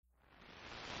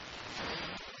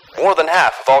More than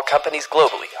half of all companies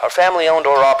globally are family-owned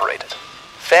or operated.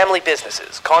 Family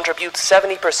businesses contribute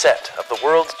 70% of the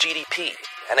world's GDP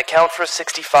and account for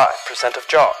 65% of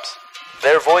jobs.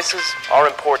 Their voices are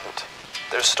important.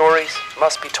 Their stories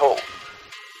must be told.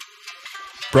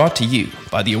 Brought to you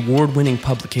by the award-winning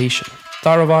publication,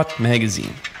 Tharawat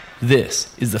Magazine.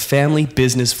 This is the Family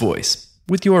Business Voice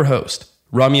with your host,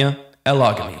 Ramia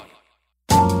El-Agami.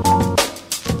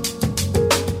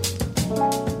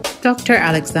 Dr.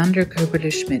 Alexander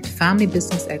Koeberle-Schmid, family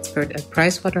business expert at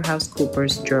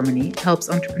PricewaterhouseCoopers, Germany, helps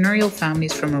entrepreneurial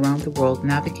families from around the world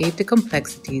navigate the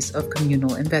complexities of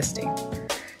communal investing.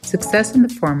 Success in the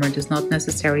former does not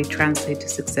necessarily translate to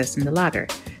success in the latter,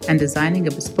 and designing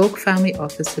a bespoke family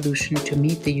office solution to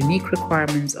meet the unique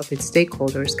requirements of its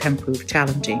stakeholders can prove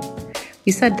challenging.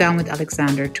 We sat down with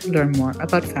Alexander to learn more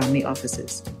about family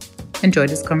offices. Enjoy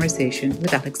this conversation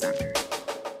with Alexander.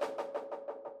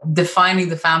 Defining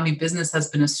the family business has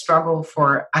been a struggle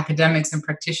for academics and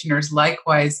practitioners.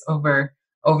 Likewise, over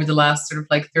the last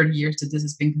 30 years that this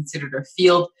has been considered a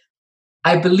field.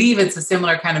 I believe it's a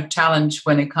similar kind of challenge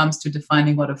when it comes to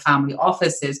defining what a family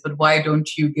office is, but why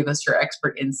don't you give us your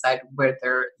expert insight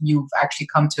whether you've actually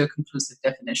come to a conclusive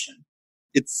definition?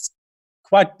 It's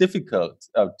quite difficult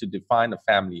to define a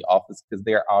family office because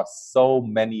there are so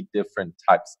many different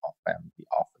types of family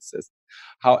offices.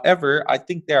 However, I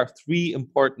think there are three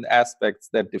important aspects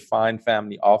that define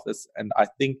family office, and I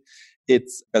think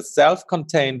it's a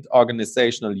self-contained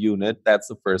organizational unit. That's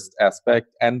the first aspect.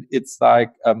 And it's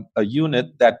like a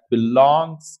unit that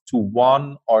belongs to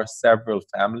one or several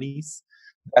families.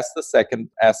 That's the second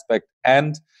aspect.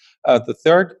 And the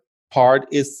third part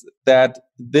is that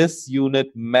this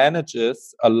unit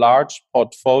manages a large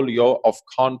portfolio of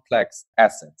complex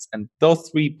assets. And those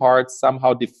three parts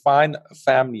somehow define a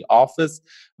family office.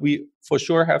 We for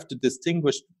sure have to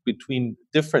distinguish between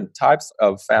different types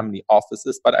of family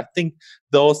offices, but I think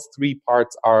those three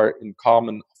parts are in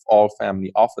common of all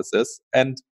family offices.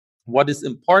 And what is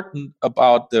important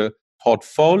about the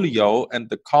portfolio and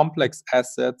the complex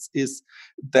assets is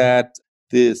that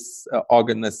this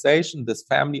organization, this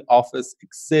family office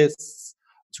exists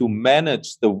to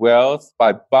manage the wealth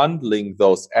by bundling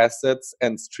those assets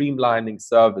and streamlining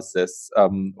services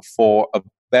for a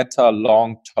better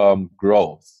long-term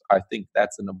growth. I think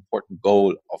that's an important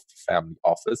goal of the family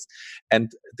office.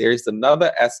 And there's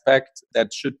another aspect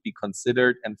that should be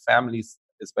considered, and families,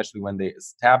 especially when they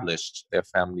establish their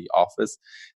family office,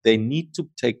 they need to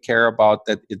take care about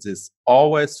that it is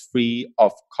always free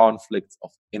of conflicts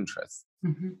of interest.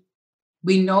 Mm-hmm.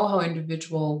 We know how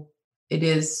individual it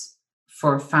is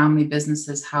for family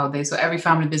businesses, so every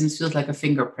family business feels like a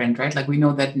fingerprint, right? Like we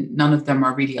know that none of them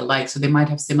are really alike. So they might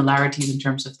have similarities in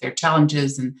terms of their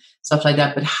challenges and stuff like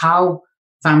that. But how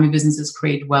family businesses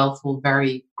create wealth will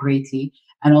vary greatly.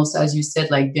 And also, as you said,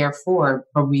 therefore,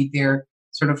 probably their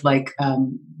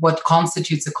what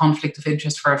constitutes a conflict of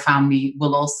interest for a family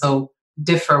will also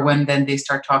differ when then they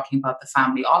start talking about the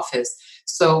family office.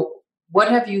 So what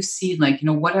have you seen,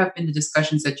 what have been the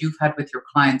discussions that you've had with your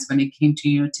clients when it came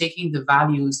to, taking the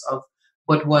values of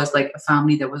what was like a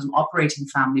family that was an operating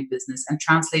family business and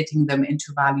translating them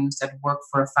into values that work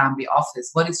for a family office?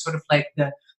 What is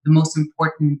the most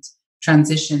important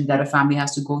transition that a family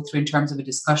has to go through in terms of a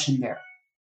discussion there?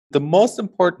 The most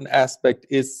important aspect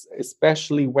is,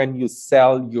 especially when you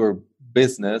sell your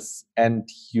business and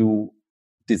you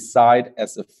decide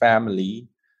as a family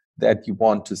that you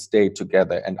want to stay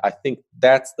together. And I think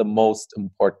that's the most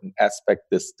important aspect,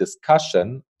 this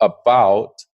discussion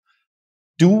about,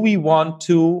 do we want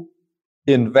to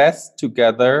invest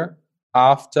together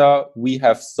after we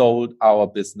have sold our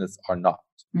business or not?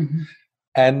 Mm-hmm.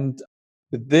 And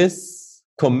this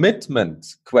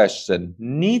commitment question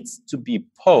needs to be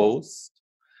posed,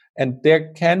 and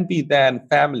there can be then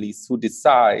families who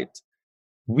decide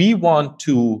we want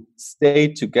to stay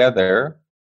together,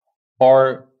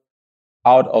 or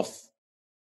out of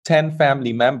 10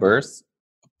 family members,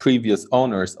 previous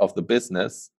owners of the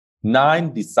business,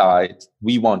 9 decide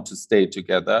we want to stay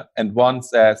together, and 1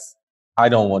 says, I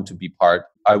don't want to be part.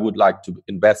 I would like to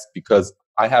invest because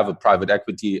I have a private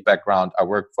equity background. I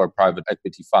worked for a private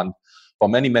equity fund for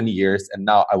many, many years, and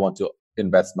now I want to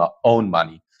invest my own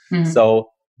money. Mm-hmm.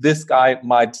 So this guy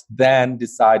might then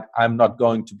decide, I'm not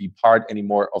going to be part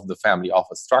anymore of the family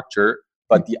office structure.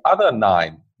 But the other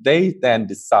 9, they then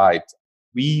decide,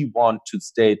 we want to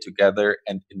stay together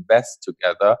and invest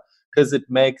together because it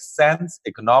makes sense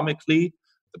economically.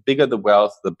 The bigger the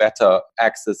wealth, the better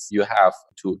access you have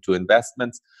to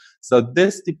investments. So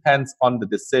this depends on the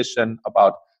decision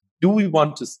about, do we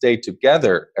want to stay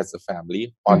together as a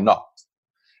family or not?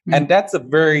 Mm-hmm. And that's a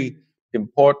very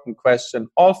important question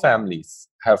all families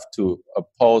have to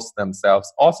pose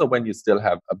themselves, also when you still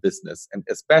have a business, and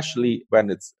especially when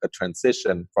it's a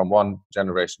transition from one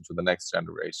generation to the next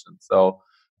generation. So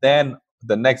then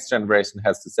the next generation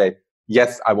has to say,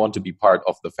 yes, I want to be part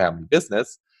of the family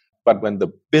business. But when the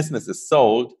business is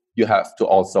sold, you have to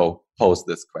also pose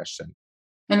this question.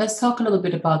 And let's talk a little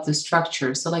bit about the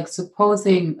structure. So, like,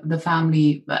 supposing the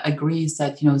family agrees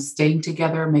that, staying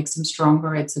together makes them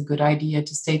stronger. It's a good idea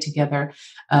to stay together,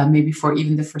 maybe for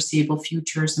even the foreseeable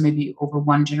future. So maybe over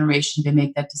one generation, they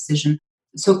make that decision.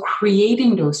 So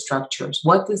creating those structures,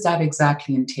 what does that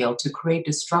exactly entail? To create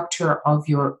the structure of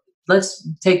your, let's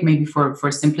take maybe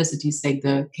for simplicity's sake,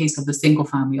 the case of the single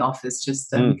family office,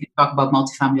 just we can talk about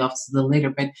multifamily offices a little later,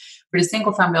 but for the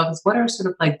single family office, what are sort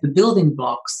of like the building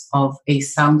blocks of a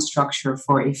sound structure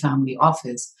for a family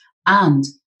office? And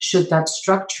should that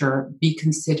structure be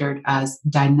considered as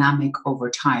dynamic over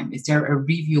time? Is there a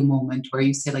review moment where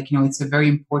you say, like, it's a very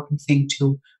important thing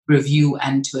to review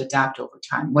and to adapt over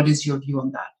time? What is your view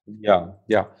on that?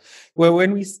 Yeah. Well,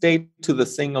 when we stay to the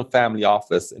single family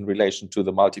office in relation to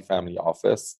the multifamily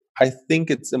office, I think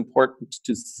it's important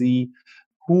to see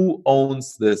who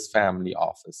owns this family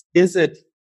office. Is it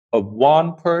a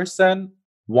one person,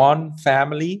 one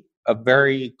family, a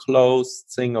very close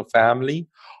single family,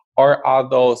 or are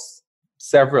those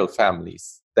several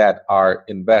families that are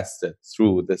invested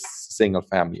through this single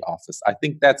family office? I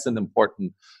think that's an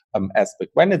important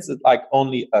aspect. When it's like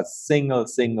only a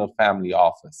single family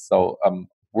office, so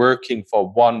working for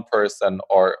one person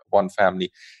or one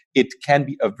family, it can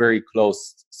be a very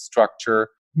close structure.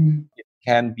 It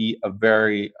can be a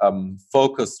very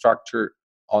focused structure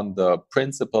on the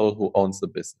principal who owns the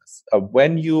business.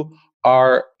 When you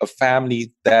are a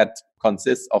family that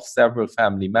consists of several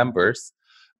family members,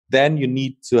 then you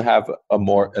need to have a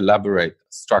more elaborate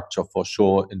structure for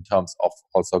sure in terms of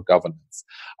also governance.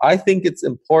 I think it's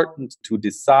important to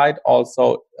decide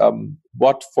also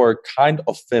what for kind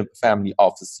of family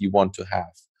office you want to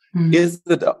have. Is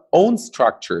it a own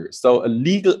structure, so a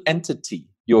legal entity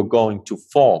you're going to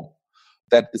form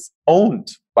that is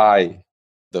owned by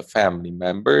the family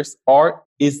members, or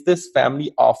is this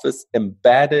family office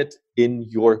embedded in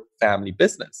your family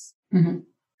business?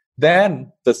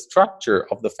 Then the structure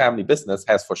of the family business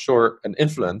has for sure an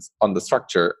influence on the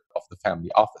structure of the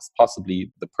family office.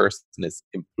 Possibly the person is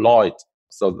employed,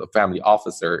 so the family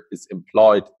officer is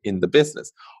employed in the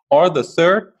business. Or the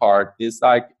third part is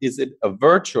like, is it a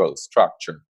virtual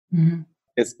structure?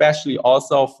 Especially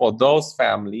also for those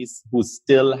families who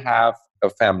still have a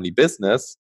family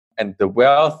business and the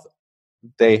wealth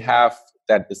they have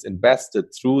that is invested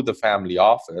through the family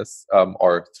office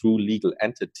or through legal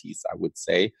entities, I would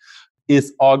say,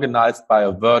 is organized by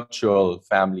a virtual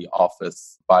family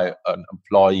office by an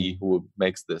employee who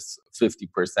makes this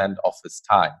 50% of his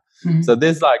time. So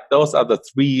those are the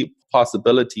three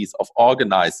possibilities of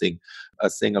organizing a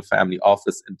single family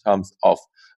office in terms of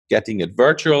getting it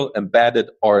virtual, embedded,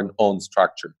 or an own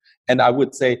structure. And I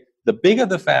would say the bigger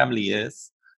the family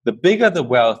is, the bigger the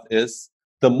wealth is,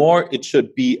 the more it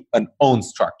should be an own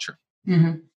structure.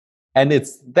 And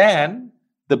it's then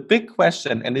the big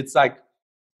question, and it's like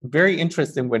very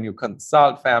interesting when you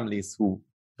consult families who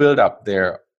build up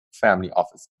their family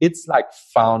office. It's like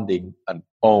founding an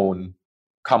own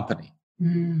company.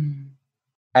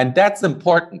 And that's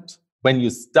important when you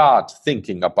start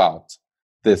thinking about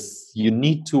this. You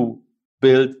need to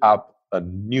build up a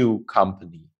new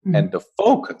company. And the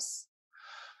focus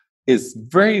is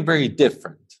very, very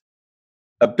different.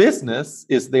 A business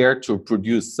is there to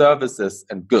produce services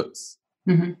and goods.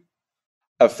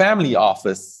 A family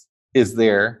office is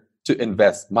there to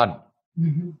invest money.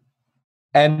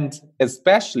 And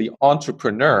especially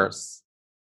entrepreneurs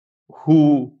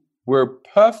who were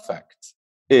perfect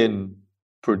in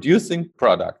producing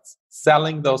products,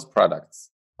 selling those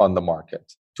products on the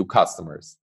market to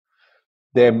customers.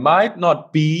 They might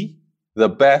not be the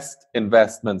best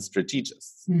investment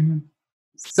strategists.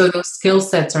 So those skill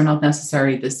sets are not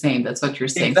necessarily the same. That's what you're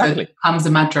saying. Exactly. So it becomes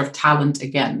a matter of talent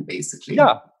again, basically.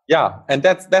 Yeah. And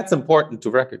that's important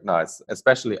to recognize,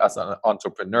 especially as an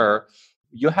entrepreneur.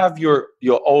 You have your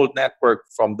old network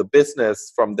from the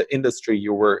business, from the industry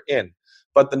you were in.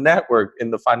 But the network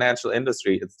in the financial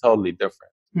industry is totally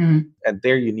different. And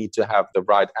there you need to have the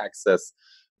right access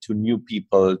to new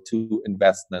people, to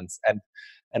investments. And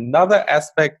another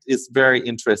aspect is very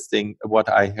interesting, what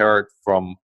I heard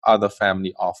from other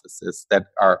family offices that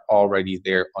are already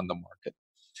there on the market.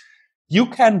 You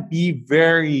can be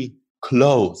very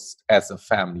closed as a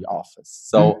family office.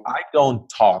 So I don't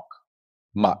talk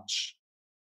much.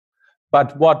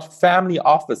 But what family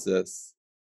offices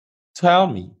tell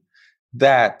me,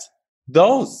 that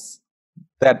those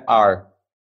that are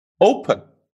open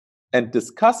and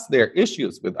discuss their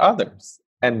issues with others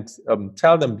and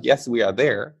tell them, yes, we are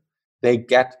there, they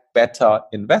get better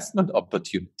investment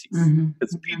opportunities.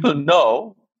 Because people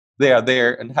know they are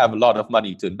there and have a lot of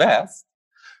money to invest.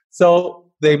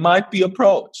 So they might be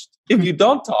approached. If you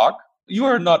don't talk, you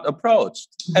are not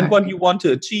approached. And what you want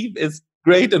to achieve is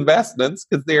great investments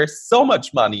because there's so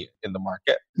much money in the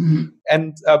market.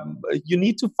 And you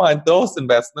need to find those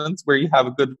investments where you have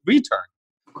a good return.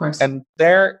 Of course. And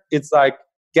there it's like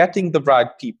getting the right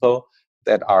people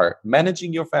that are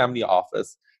managing your family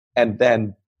office and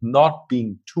then not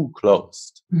being too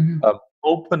closed.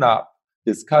 Open up,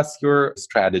 discuss your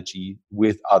strategy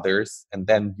with others, and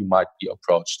then you might be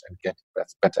approached and get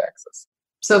better access.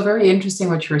 So very interesting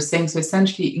what you were saying. So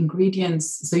essentially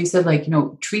ingredients, so you said like,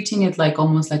 treating it like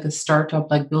almost like a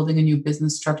startup, like building a new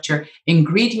business structure.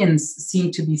 Ingredients seem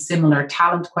to be similar.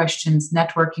 Talent questions,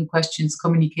 networking questions,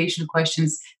 communication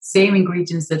questions, same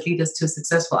ingredients that lead us to a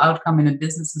successful outcome in a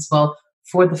business as well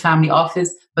for the family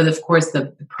office. But of course,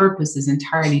 the purpose is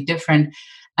entirely different.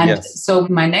 And so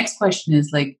my next question is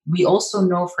like, we also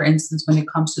know, for instance, when it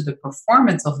comes to the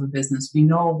performance of the business, we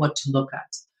know what to look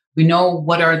at. We know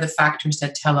what are the factors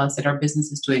that tell us that our business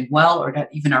is doing well or that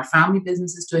even our family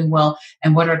business is doing well,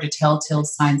 and what are the telltale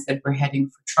signs that we're heading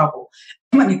for trouble.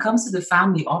 When it comes to the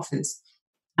family office,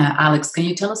 Alex, can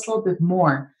you tell us a little bit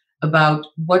more about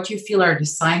what you feel are the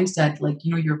signs that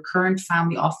your current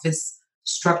family office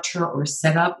structure or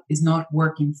setup is not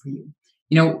working for you?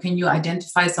 Can you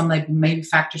identify some maybe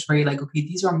factors where you're like, okay,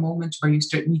 these are moments where you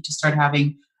need to start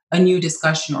having a new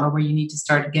discussion or where you need to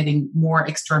start getting more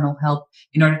external help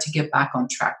in order to get back on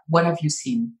track? What have you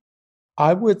seen?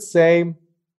 I would say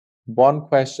one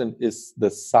question is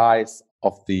the size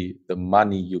of the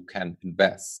money you can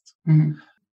invest.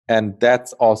 And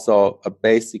that's also a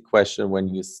basic question when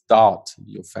you start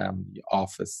your family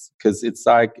office, because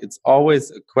it's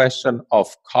always a question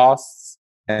of costs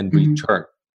and return.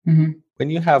 When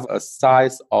you have a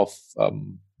size of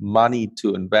money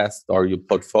to invest or your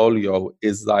portfolio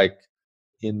is like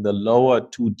in the lower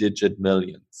 2-digit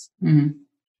millions,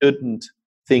 shouldn't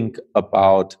think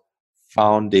about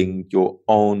founding your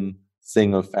own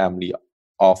single family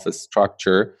office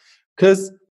structure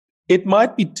because it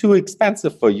might be too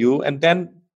expensive for you, and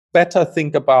then better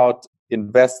think about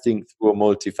investing through a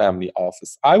multifamily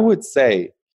office. I would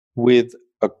say with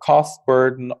a cost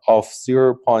burden of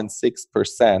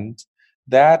 0.6%,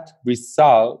 that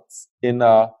results in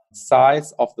a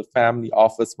size of the family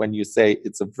office when you say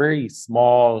it's a very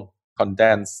small,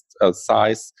 condensed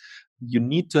size. You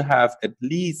need to have at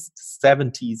least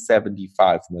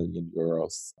 75 million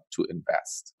euros to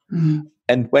invest.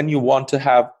 And when you want to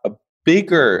have a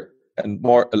bigger and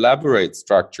more elaborate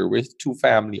structure with 2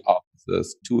 family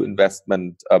offices, 2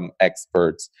 investment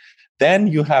experts, then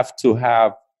you have to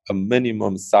have a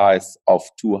minimum size of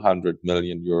 200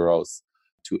 million euros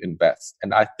to invest.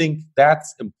 And I think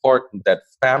that's important that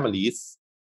families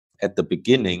at the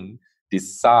beginning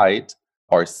decide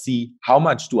or see how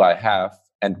much do I have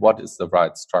and what is the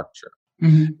right structure.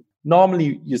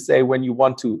 Normally, you say when you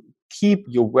want to keep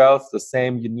your wealth the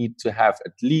same, you need to have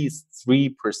at least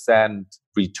 3%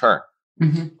 return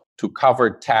to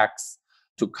cover tax,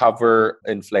 to cover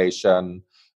inflation,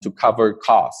 to cover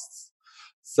costs.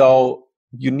 So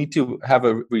you need to have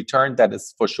a return that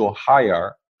is for sure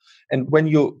higher. And when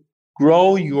you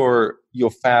grow your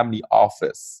family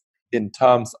office in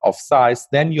terms of size,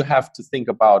 then you have to think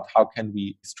about how can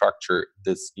we structure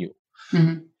this new.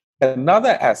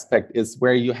 Another aspect is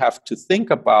where you have to think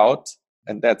about,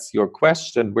 and that's your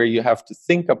question, where you have to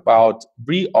think about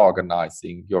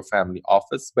reorganizing your family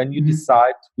office when you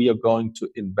decide we are going to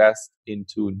invest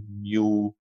into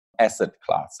new asset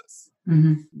classes.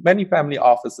 Many family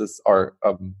offices are,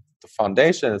 the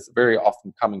foundation is very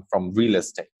often coming from real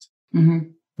estate.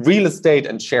 Real estate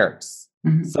and shares.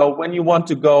 So when you want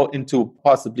to go into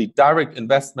possibly direct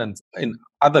investments in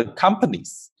other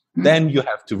companies, then you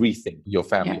have to rethink your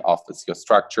family office, your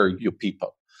structure, your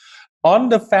people. On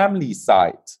the family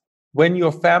side, when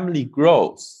your family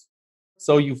grows,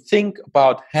 so you think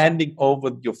about handing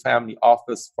over your family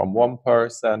office from one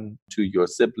person to your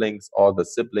siblings, or the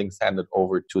siblings hand it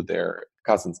over to their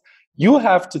cousins. You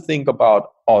have to think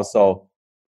about also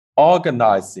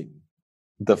organizing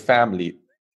the family,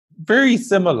 very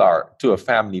similar to a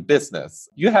family business.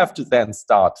 You have to then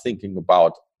start thinking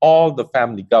about all the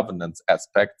family governance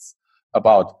aspects,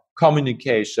 about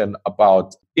communication,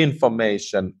 about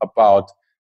information, about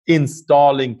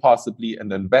installing possibly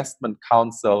an investment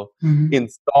council,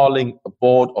 installing a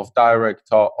board of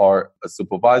director or a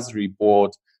supervisory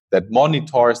board that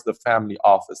monitors the family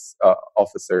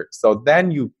officer. So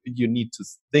then you need to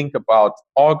think about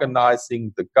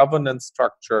organizing the governance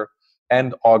structure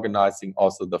and organizing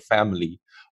also the family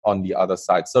on the other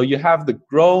side. So you have the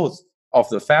growth of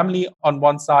the family on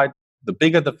one side. The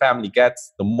bigger the family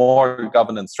gets, the more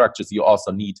governance structures you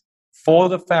also need for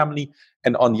the family.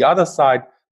 And on the other side,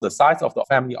 the size of the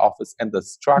family office and the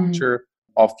structure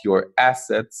of your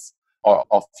assets or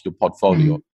of your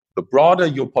portfolio. The broader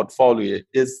your portfolio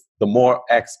is, the more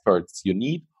experts you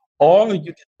need. Or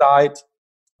you decide,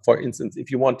 for instance, if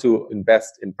you want to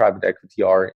invest in private equity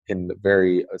or in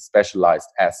very specialized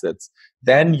assets,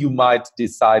 then you might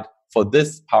decide, for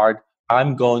this part,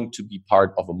 I'm going to be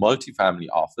part of a multifamily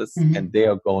office and they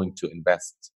are going to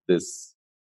invest this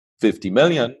 50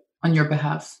 million on your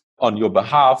behalf.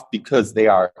 Because they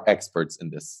are experts in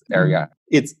this area.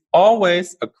 It's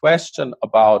always a question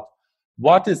about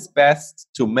what is best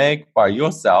to make by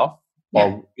yourself,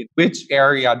 or in which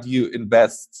area do you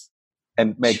invest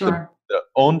and make the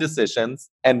own decisions,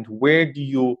 and where do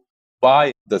you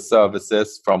buy the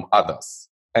services from others.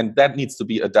 And that needs to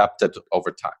be adapted over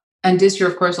time. And this, you're,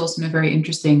 of course, also in a very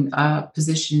interesting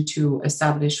position to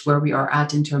establish where we are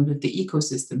at in terms of the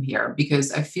ecosystem here,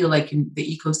 because I feel like in the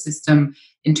ecosystem,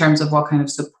 in terms of what kind of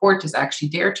support is actually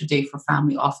there today for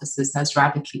family offices, has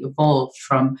radically evolved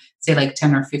from, say, like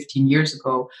 10 or 15 years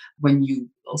ago when you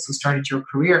also started your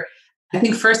career. I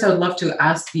think first I would love to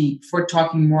ask before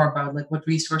talking more about like what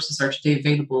resources are today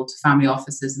available to family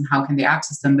offices and how can they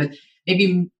access them, but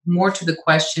maybe more to the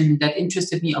question that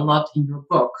interested me a lot in your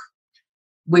book,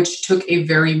 which took a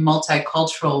very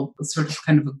multicultural, sort of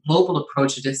kind of a global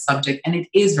approach to this subject. And it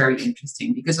is very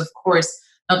interesting because, of course,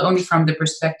 not only from the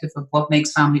perspective of what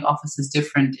makes family offices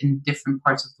different in different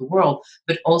parts of the world,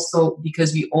 but also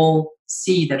because we all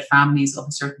see that families of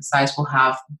a certain size will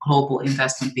have global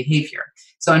investment behavior.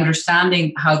 So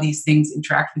understanding how these things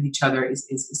interact with each other is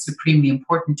supremely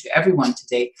important to everyone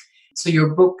today. So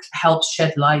your book helps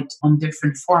shed light on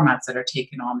different formats that are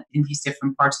taken on in these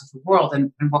different parts of the world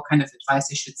and what kind of advice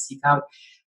they should seek out.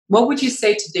 What would you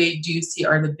say today do you see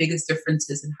are the biggest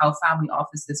differences in how family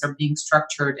offices are being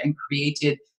structured and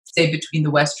created, say, between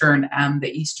the Western and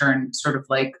the Eastern sort of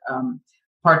like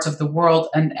parts of the world?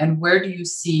 And where do you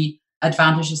see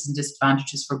advantages and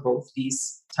disadvantages for both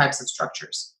these types of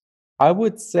structures? I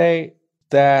would say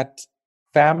that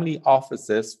family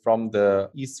offices from the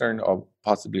Eastern or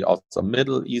possibly also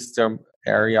Middle Eastern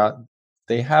area,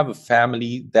 they have a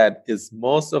family that is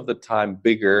most of the time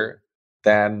bigger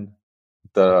than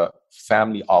the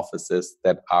family offices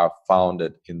that are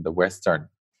founded in the Western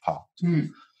part.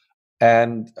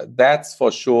 And that's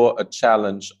for sure a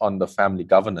challenge on the family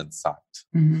governance side.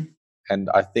 And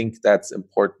I think that's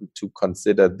important to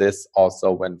consider this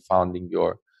also when founding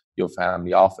your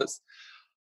family office.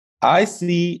 I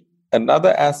see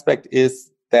another aspect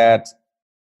is that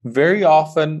very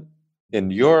often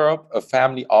in Europe, a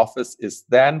family office is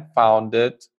then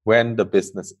founded when the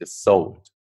business is sold.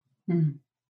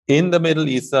 In the Middle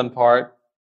Eastern part,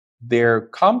 their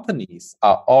companies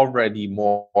are already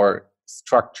more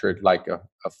structured like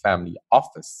a family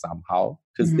office somehow,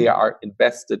 because they are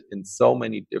invested in so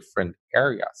many different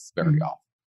areas very often.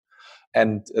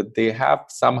 And they have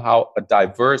somehow a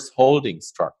diverse holding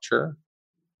structure.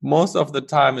 Most of the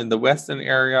time in the Western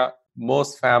area,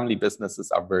 most family businesses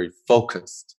are very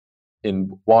focused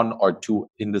in one or two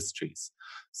industries.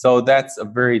 So that's a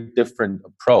very different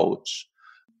approach.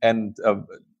 And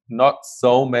not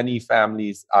so many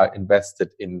families are invested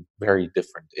in very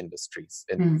different industries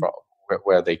from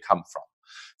where they come from.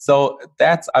 So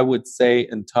that's, I would say,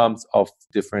 in terms of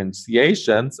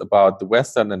differentiations about the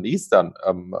Western and Eastern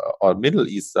or Middle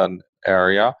Eastern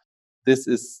area, this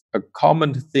is a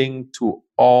common thing to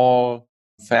all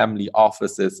family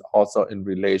offices, also in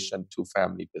relation to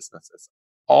family businesses.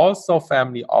 Also,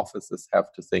 family offices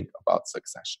have to think about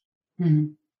succession.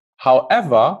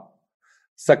 However,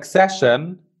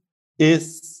 succession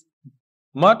is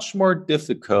much more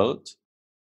difficult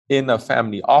in a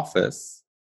family office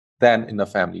than in a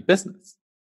family business,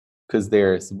 because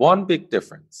there is one big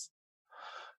difference.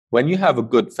 When you have a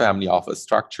good family office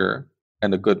structure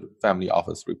and a good family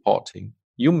office reporting,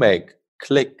 you make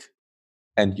click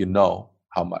and you know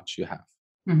how much you have.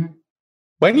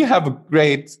 When you have a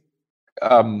great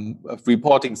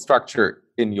reporting structure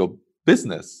in your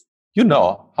business, you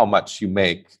know how much you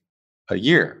make a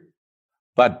year.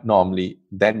 But normally,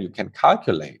 then you can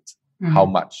calculate how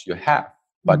much you have,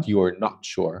 but you are not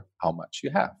sure how much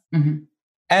you have.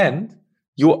 And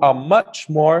you are much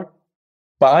more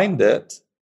binded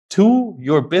to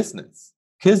your business,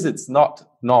 because it's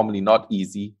normally not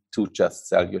easy to just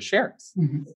sell your shares.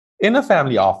 In a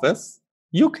family office,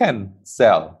 you can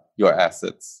sell your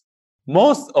assets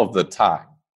most of the time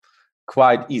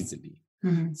quite easily.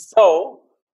 Mm-hmm. So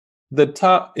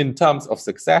in terms of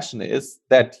succession is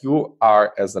that you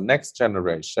are, as a next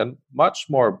generation, much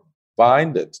more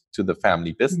binded to the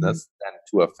family business than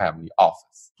to a family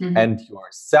office. Mm-hmm. And your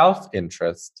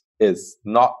self-interest is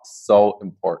not so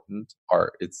important,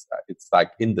 or it's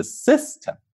like in the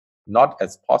system, not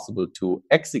as possible to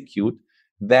execute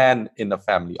than in a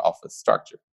family office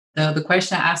structure. The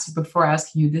question I asked you before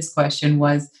asking you this question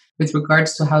was with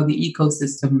regards to how the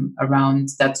ecosystem around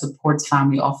that supports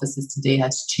family offices today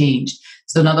has changed.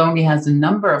 So not only has the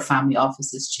number of family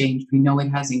offices changed, we know it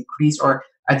has increased, or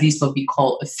at least what we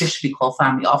officially call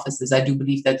family offices. I do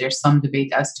believe that there's some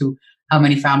debate as to how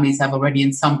many families have already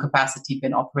in some capacity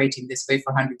been operating this way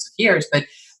for hundreds of years. But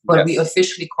what we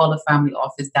officially call a family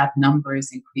office, that number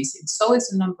is increasing. So is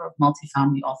the number of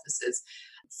multifamily offices.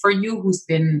 For you, who's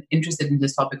been interested in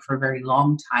this topic for a very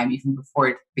long time, even before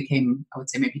it became, I would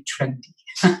say, maybe trendy,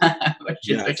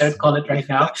 which I would call it right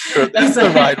now. That's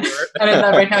the right word. And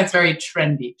right now it's very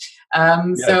trendy.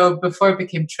 So before it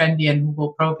became trendy, and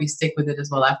we'll probably stick with it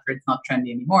as well after it's not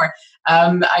trendy anymore,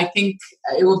 I think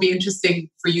it will be interesting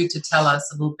for you to tell us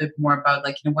a little bit more about,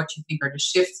 what you think are the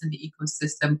shifts in the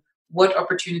ecosystem. What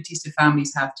opportunities do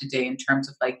families have today in terms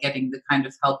of getting the kind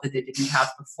of help that they didn't have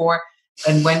before?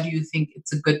 And when do you think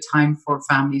it's a good time for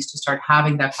families to start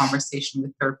having that conversation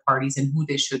with third parties and who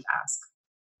they should ask?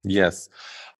 Yes.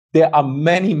 There are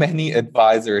many, many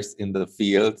advisors in the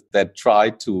field that try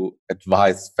to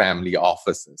advise family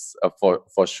offices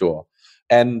for sure.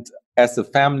 And as a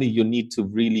family, you need to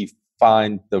really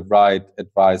find the right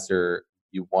advisor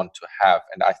you want to have.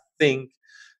 And I think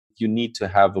you need to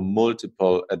have a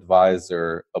multiple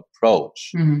advisor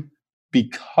approach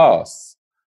because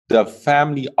the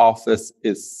family office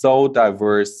is so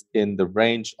diverse in the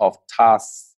range of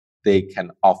tasks they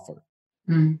can offer.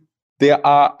 There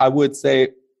are, I would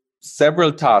say,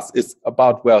 several tasks. It's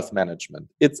about wealth management.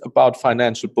 It's about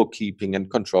financial bookkeeping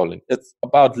and controlling. It's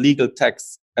about legal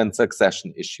tax and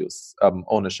succession issues,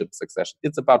 ownership succession.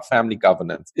 It's about family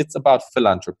governance. It's about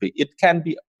philanthropy. It can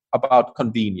be about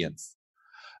convenience.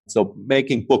 So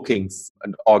making bookings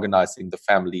and organizing the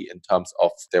family in terms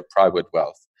of their private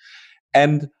wealth.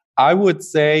 And I would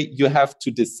say you have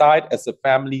to decide as a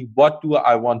family, what do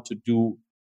I want to do?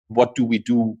 What do we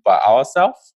do by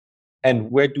ourselves?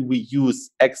 And where do we use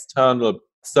external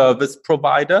service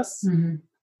providers?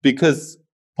 Because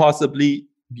possibly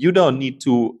you don't need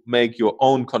to make your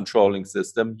own controlling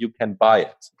system. You can buy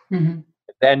it.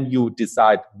 Then you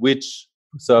decide which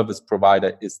service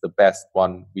provider is the best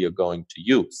one we are going to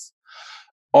use.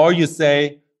 Or you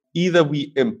say, either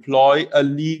we employ a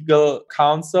legal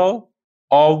counsel,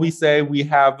 or we say we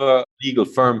have a legal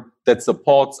firm that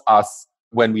supports us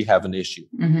when we have an issue.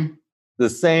 The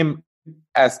same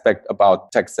aspect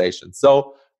about taxation.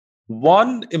 So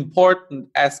one important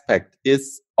aspect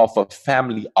is of a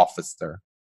family officer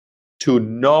to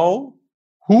know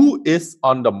who is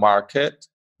on the market,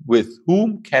 with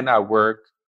whom can I work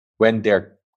when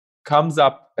there comes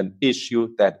up an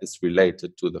issue that is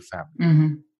related to the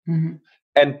family.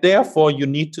 And therefore, you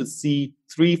need to see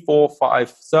 3, 4, 5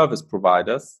 service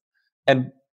providers, and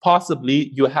possibly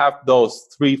you have those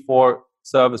 3, 4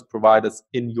 service providers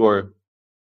in your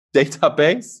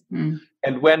database.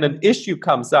 And when an issue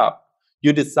comes up,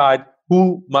 you decide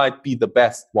who might be the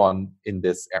best one in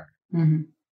this area.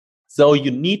 So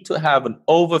you need to have an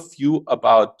overview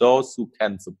about those who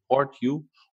can support you,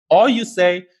 or you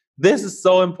say, this is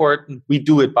so important, we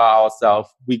do it by ourselves.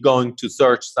 We're going to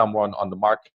search someone on the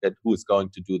market who is going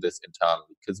to do this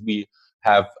internally, because we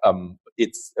have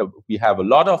we have a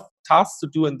lot of tasks to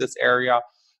do in this area,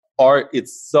 or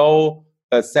it's so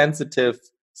sensitive,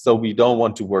 so we don't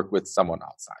want to work with someone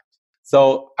outside.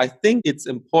 So I think it's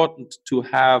important to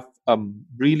have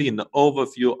really an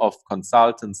overview of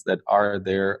consultants that are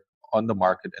there on the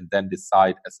market, and then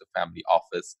decide as a family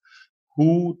office,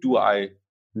 who do I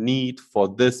need for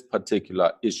this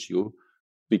particular issue,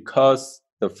 because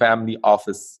the family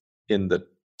office in the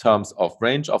terms of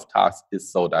range of tasks is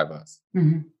so diverse.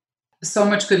 So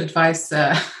much good advice,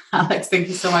 Alex. Thank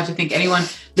you so much. I think anyone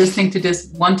listening to this,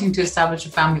 wanting to establish a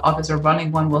family office or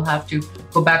running one, will have to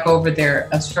go back over their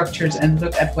structures and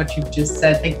look at what you've just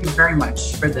said. Thank you very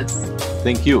much for this.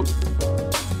 Thank you.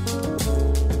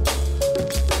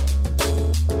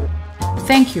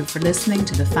 Thank you for listening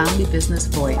to The Family Business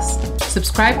Voice.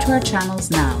 Subscribe to our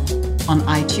channels now on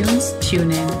iTunes,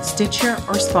 TuneIn, Stitcher,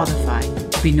 or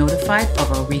Spotify to be notified of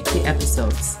our weekly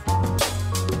episodes.